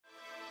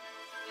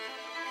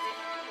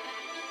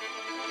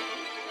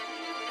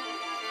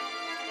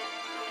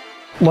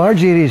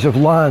Large areas of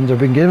land are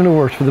being given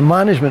over for the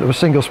management of a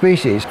single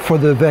species for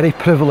the very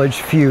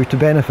privileged few to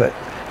benefit.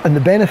 And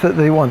the benefit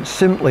they want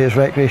simply is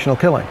recreational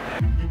killing.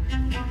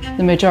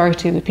 The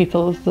majority of the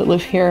people that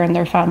live here and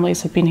their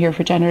families have been here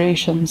for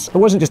generations. It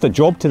wasn't just a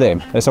job to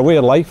them, it's a way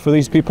of life for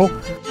these people.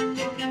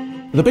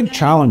 The big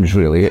challenge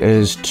really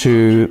is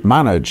to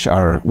manage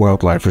our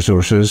wildlife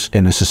resources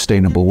in a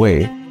sustainable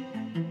way.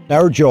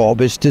 Our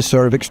job is to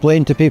sort of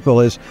explain to people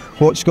is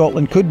what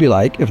Scotland could be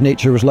like if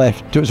nature was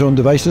left to its own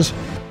devices.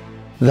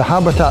 The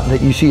habitat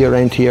that you see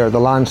around here, the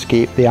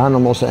landscape, the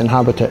animals that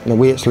inhabit it and the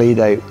way it's laid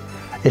out,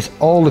 is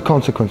all the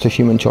consequence of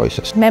human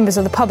choices. Members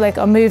of the public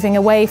are moving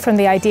away from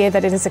the idea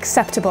that it is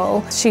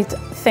acceptable to shoot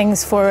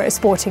things for a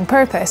sporting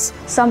purpose.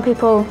 Some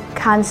people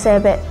can say a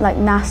bit like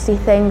nasty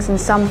things, and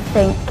some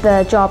think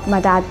the job my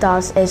dad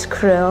does is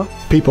cruel.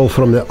 People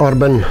from the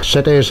urban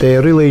cities, they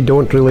really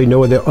don't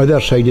know the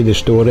other side of the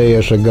story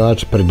as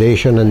regards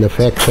predation and the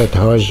effects it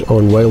has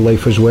on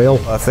wildlife as well.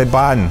 If they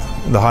ban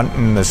the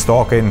hunting, the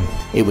stalking,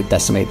 it would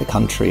decimate the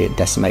country, it'd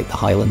decimate the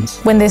Highlands.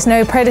 When there's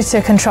no predator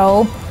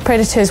control,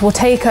 predators will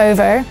take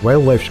over.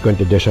 Wildlife's going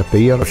to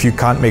disappear. If you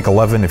can't make a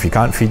living, if you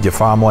can't feed your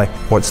family,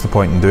 what's the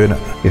point in doing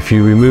it? If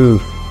you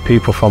remove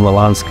people from the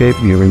landscape,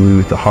 you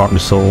remove the heart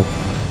and soul.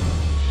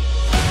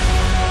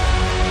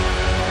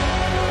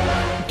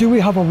 Do we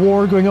have a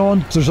war going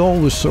on? There's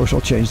always social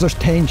change, there's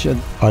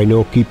tension. I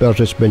know keepers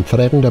has been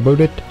threatened about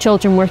it.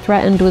 Children were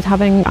threatened with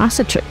having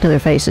acid tricked to their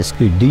faces.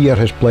 The deer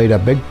has played a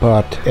big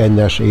part in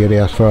this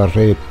area for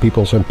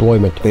people's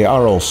employment. They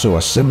are also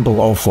a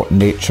symbol of what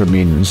nature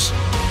means.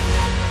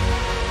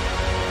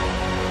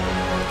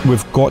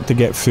 We've got to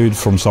get food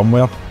from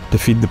somewhere to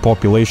feed the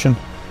population.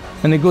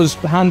 And it goes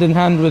hand in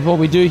hand with what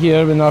we do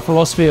here in our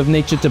philosophy of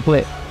nature to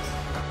play.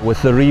 With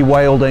the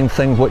rewilding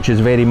thing, which is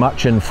very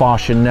much in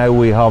fashion now,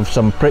 we have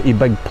some pretty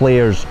big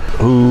players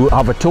who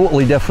have a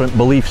totally different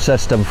belief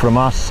system from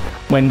us.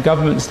 When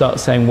government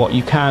starts saying what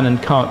you can and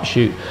can't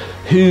shoot,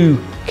 who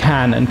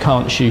can and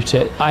can't shoot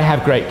it, I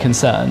have great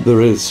concern.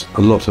 There is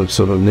a lot of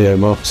sort of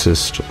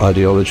neo-Marxist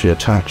ideology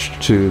attached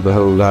to the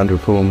whole land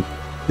reform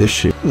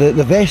issue. The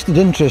vested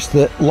interests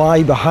that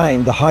lie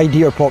behind the high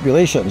deer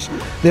populations,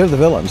 they're the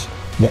villains.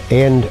 The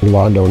end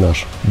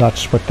landowners,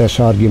 that's what this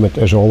argument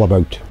is all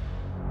about.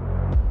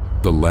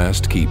 The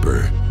Last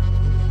Keeper.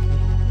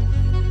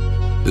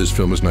 This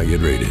film is not yet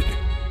rated.